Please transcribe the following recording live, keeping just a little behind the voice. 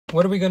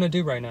What are we gonna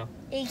do right now?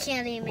 Eat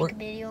candy and make a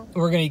video.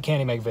 We're gonna eat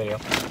candy, make a video.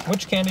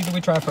 Which candy do we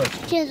try first?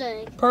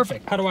 Candy.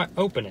 Perfect. How do I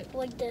open it?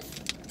 Like this.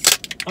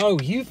 Oh,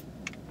 you've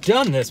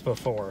done this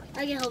before.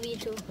 I can help you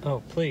too.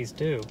 Oh, please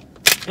do.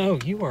 Oh,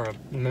 you are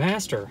a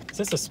master. Is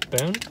this a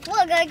spoon?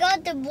 Look, I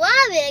got the rabbit.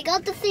 I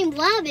got the same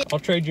rabbit. I'll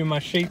trade you my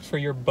sheep for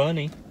your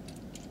bunny.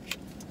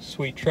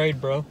 Sweet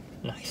trade, bro.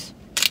 Nice.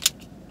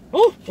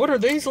 Oh, what are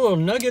these little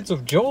nuggets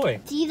of joy?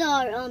 These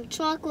are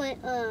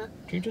chocolate. Did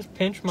you just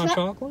pinch my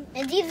chocolate?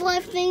 And these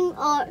last things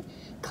are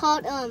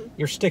called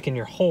You're sticking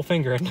your whole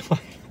finger into my.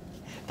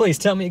 Please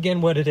tell me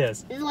again what it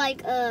is. It's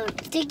like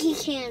sticky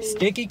candy.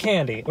 Sticky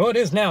candy. Oh, it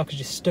is now because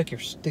you stuck your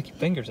sticky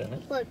fingers in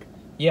it. Look.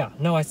 Yeah.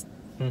 No, I.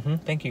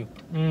 Thank you.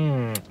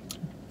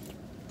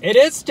 It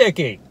is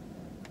sticky.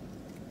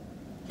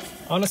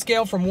 On a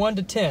scale from 1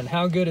 to 10,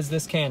 how good is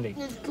this candy?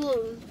 It's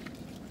good.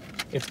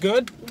 It's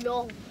good?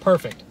 No.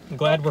 Perfect. I'm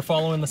glad we're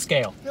following the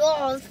scale.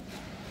 Yes.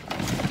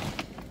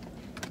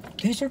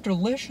 These are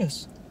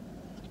delicious.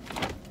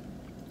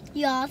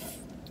 Yes.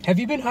 Have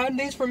you been hiding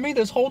these from me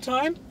this whole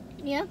time?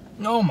 Yeah.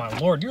 Oh my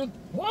lord, you're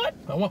what?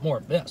 I want more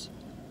of this.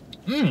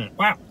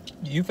 Wow.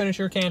 You finish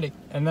your candy,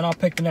 and then I'll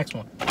pick the next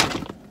one.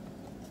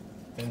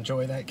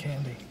 Enjoy that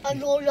candy. I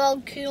know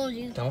I'll kill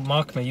you. Don't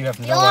mock me. You have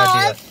no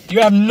idea. You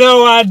have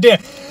no idea.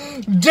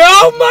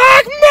 Don't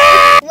mock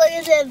me! Look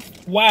at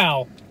this.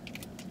 Wow.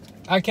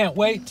 I can't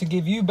wait to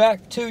give you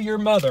back to your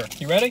mother.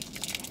 You ready?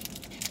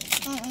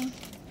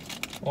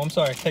 Well, I'm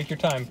sorry. Take your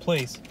time,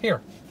 please.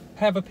 Here,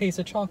 have a piece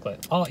of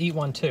chocolate. I'll eat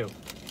one too.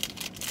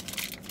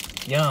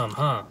 Yum,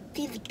 huh?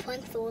 These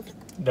pretzels.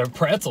 They're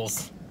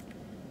pretzels.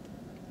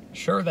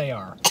 Sure they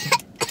are.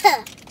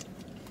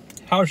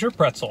 How's your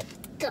pretzel?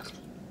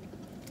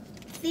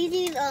 See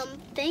these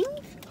things?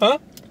 Huh?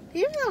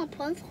 These are not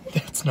pretzels.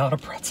 That's not a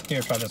pretzel.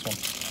 Here, try this one.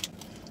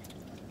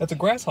 That's a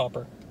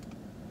grasshopper.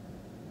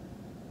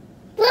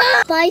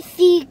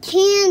 Spicy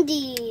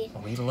candy.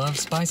 We love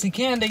spicy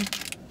candy.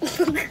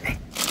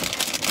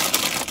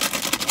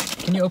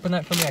 Can you open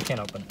that for me? I can't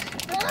open it.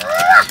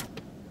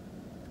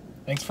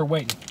 Thanks for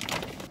waiting.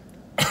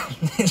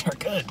 These are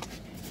good.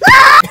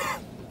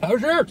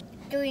 How's yours?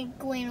 Doing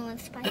going on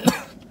spicy.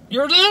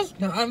 Yours is?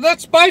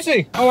 That's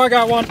spicy. Oh, I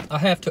got one. I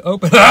have to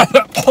open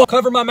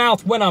cover my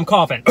mouth when I'm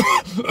coughing.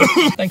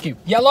 Thank you.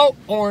 Yellow,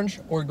 orange,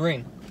 or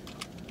green?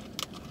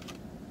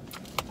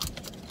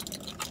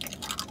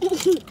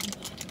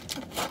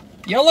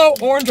 Yellow,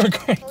 orange, or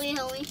green?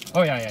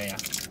 Oh, yeah.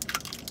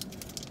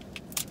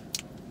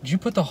 Did you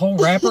put the whole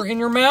wrapper in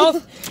your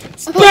mouth?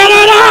 Spit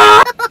it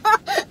out!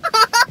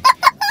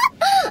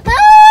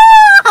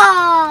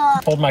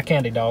 Hold my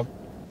candy, dog.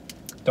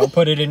 Don't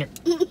put it in your...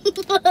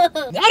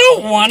 I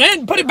don't want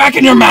it. Put it back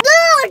in your mouth.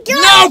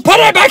 No, put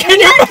it back in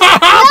your mouth.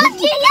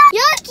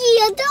 Yucky,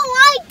 I don't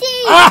like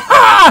it.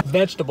 Ah!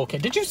 Vegetable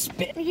candy. Did you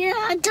spit? Yeah,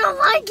 I don't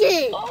like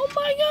it. Oh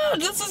my god,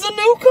 this is a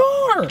new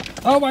car.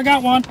 Oh, I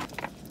got one.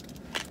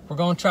 We're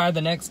going to try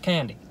the next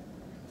candy.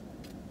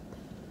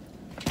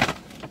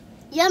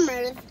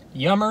 Yummers.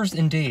 Yummers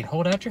indeed.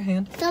 Hold out your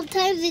hand.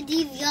 Sometimes it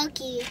is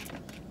yucky.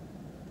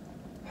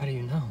 How do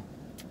you know?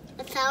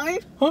 It's sour?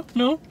 Huh?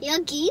 No.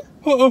 Yucky.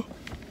 Uh-oh.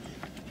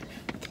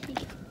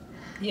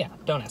 Yeah,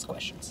 don't ask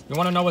questions. You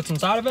want to know what's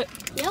inside of it?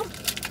 Yep.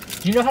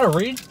 Do you know how to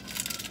read?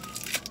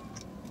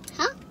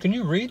 Huh? Can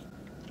you read?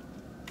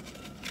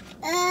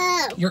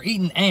 You're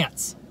eating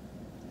ants.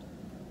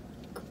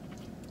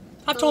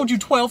 I've told you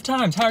 12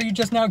 times. How are you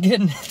just now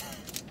getting...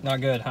 Not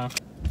good, huh?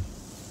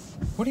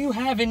 What do you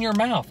have in your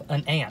mouth?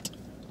 An ant.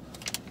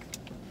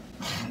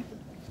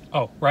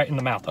 Oh, right in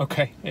the mouth.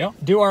 Okay, yeah.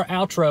 Do our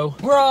outro.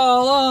 We're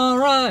all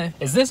right.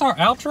 Is this our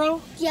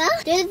outro? Yeah.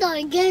 There's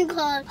a game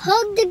called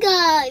Hug the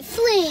Guy,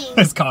 Swing.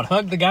 It's called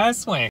Hug the Guy, Swing.